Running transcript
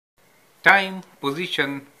Time,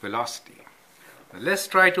 position, velocity. Now let's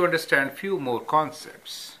try to understand few more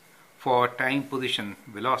concepts for time, position,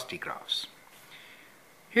 velocity graphs.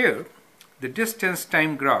 Here, the distance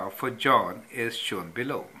time graph for John is shown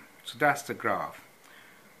below. So that's the graph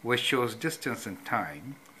which shows distance and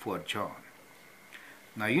time for John.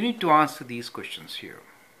 Now you need to answer these questions here.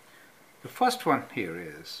 The first one here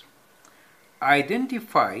is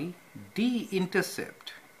identify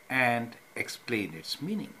d-intercept and explain its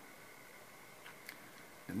meaning.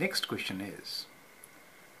 The next question is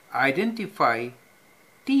identify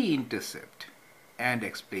t-intercept and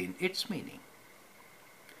explain its meaning.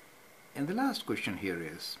 And the last question here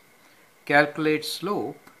is calculate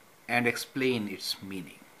slope and explain its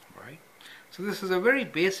meaning, right? So this is a very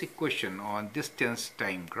basic question on distance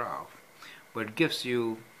time graph, but gives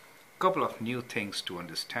you a couple of new things to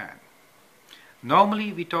understand.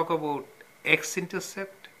 Normally we talk about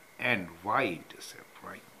x-intercept and y-intercept,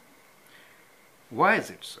 right? Why is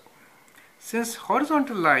it so? Since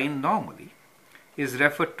horizontal line normally is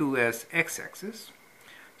referred to as x-axis,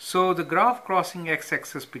 so the graph crossing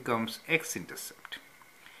x-axis becomes x-intercept.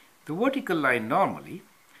 The vertical line normally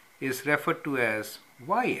is referred to as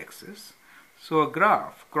y-axis, so a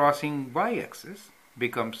graph crossing y-axis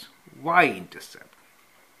becomes y-intercept.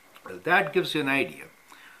 Well, that gives you an idea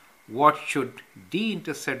what should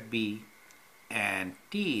d-intercept be and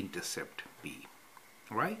t-intercept be,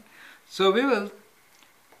 right? So we will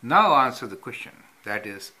now answer the question, that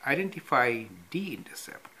is identify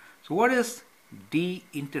d-intercept. So what is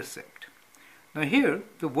d-intercept? Now here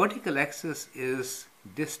the vertical axis is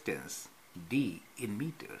distance d in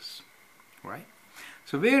meters, right?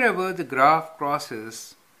 So wherever the graph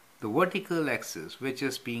crosses the vertical axis, which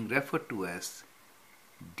is being referred to as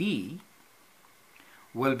d,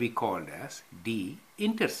 will be called as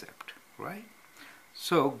d-intercept, right?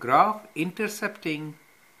 So graph intercepting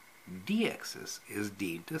d-axis is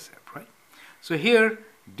d-intercept, right? So here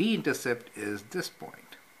d-intercept is this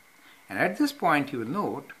point, and at this point you will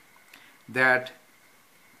note that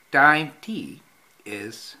time t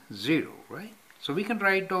is 0, right? So we can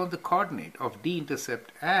write down the coordinate of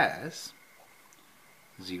d-intercept as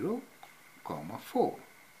 0, 4.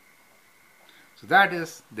 So that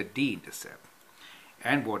is the d-intercept.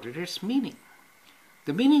 And what is its meaning?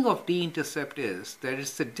 The meaning of d-intercept is that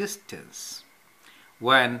it's the distance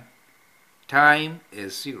when time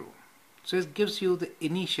is 0. So it gives you the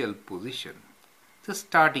initial position, the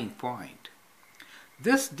starting point.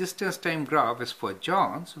 This distance time graph is for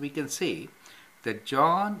John, so we can say that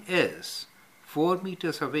John is 4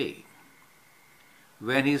 meters away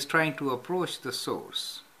when he is trying to approach the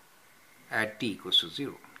source at t equals to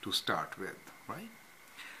 0 to start with, right?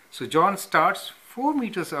 So John starts 4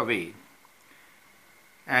 meters away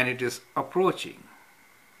and it is approaching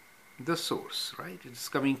the source, right? It's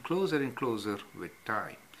coming closer and closer with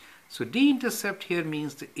time. So d-intercept here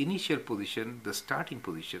means the initial position, the starting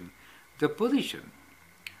position, the position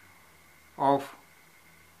of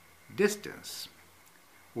distance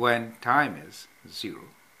when time is 0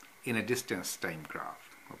 in a distance time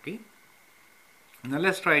graph, okay? Now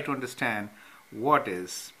let's try to understand what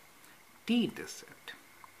is t-intercept.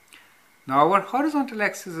 Now our horizontal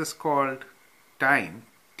axis is called time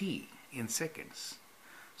t in seconds.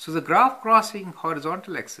 So the graph crossing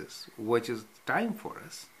horizontal axis, which is time for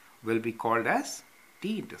us, will be called as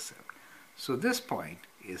t-intercept. So this point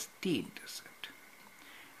is t-intercept.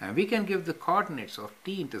 And we can give the coordinates of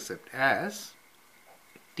t-intercept as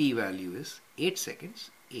t value is 8 seconds,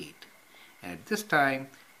 8. And at this time,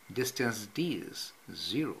 distance d is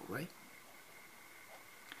 0, right?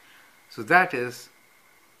 So that is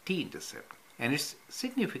t-intercept. And its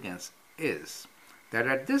significance is that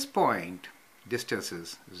at this point, distance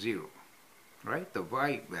is 0, right? The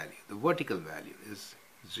y value, the vertical value is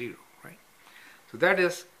 0, right? So that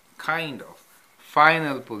is kind of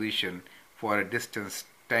final position for a distance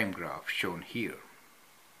time graph shown here.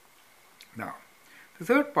 Now, the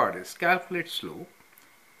third part is calculate slope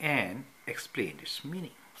and explain its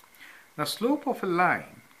meaning. Now, slope of a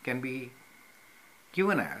line can be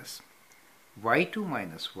given as y2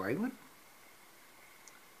 minus y1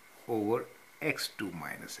 over x2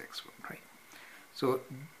 minus x1, right? So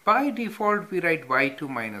by default we write y2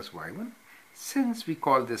 minus y1 since we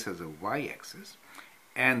call this as a y-axis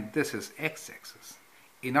and this is x-axis.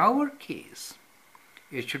 In our case,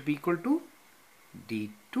 it should be equal to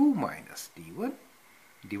d2 minus d1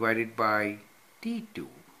 divided by d2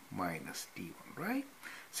 minus d1, right?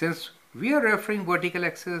 Since we are referring vertical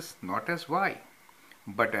axis not as y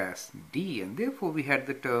but as d, and therefore we had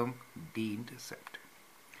the term d-intercept.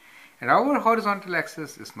 And our horizontal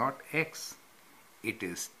axis is not x, it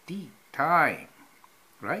is t, time,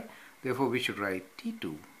 right? Therefore, we should write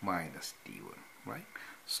t2 minus t1, right?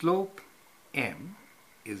 Slope m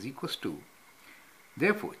is equals to,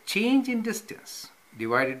 therefore, change in distance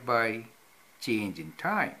divided by change in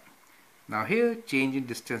time. Now here, change in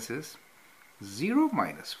distance is 0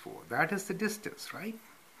 minus 4. That is the distance, right?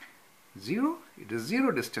 0, it is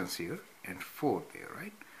 0 distance here and 4 there,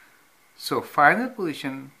 right? So final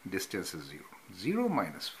position distance is 0. 0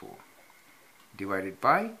 minus 4 divided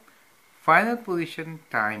by final position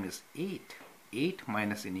time is 8. 8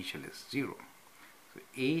 minus initial is 0. So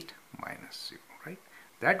 8 minus 0, right?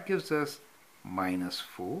 That gives us minus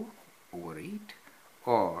 4 over 8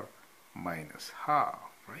 or minus half,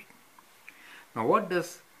 right? Now what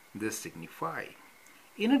does this signify?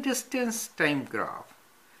 In a distance time graph,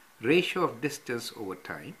 ratio of distance over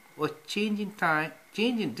time or change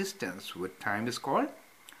in distance with time is called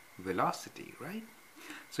velocity, right?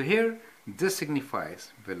 So here this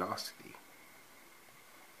signifies velocity.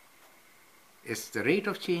 It's the rate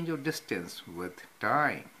of change of distance with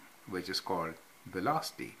time, which is called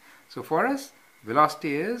velocity. So for us,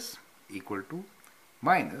 velocity is equal to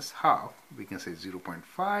minus half, we can say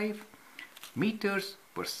 0.5 meters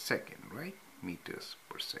per second, right? Meters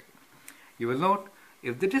per second. You will note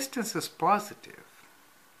if the distance is positive,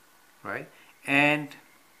 right, and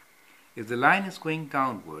if the line is going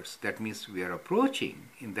downwards, that means we are approaching.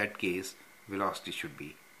 In that case, velocity should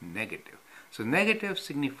be negative. So negative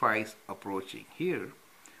signifies approaching here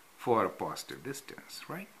for a positive distance,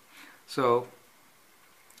 right? So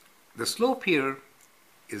the slope here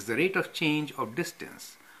is the rate of change of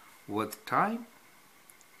distance with time,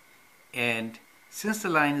 and since the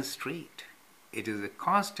line is straight, it is a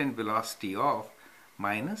constant velocity of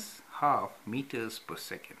minus half meters per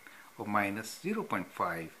second or minus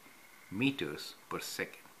 0.5 meters per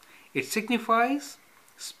second. It signifies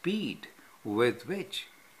speed with which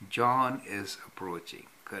John is approaching,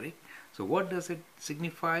 correct? So what does it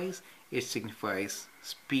signify? It signifies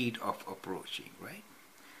speed of approaching, right?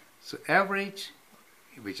 So average,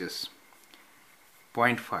 which is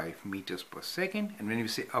 0.5 meters per second, and when you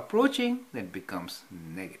say approaching, then it becomes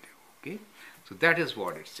negative, okay? So that is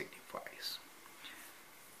what it signifies.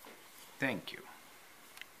 Thank you.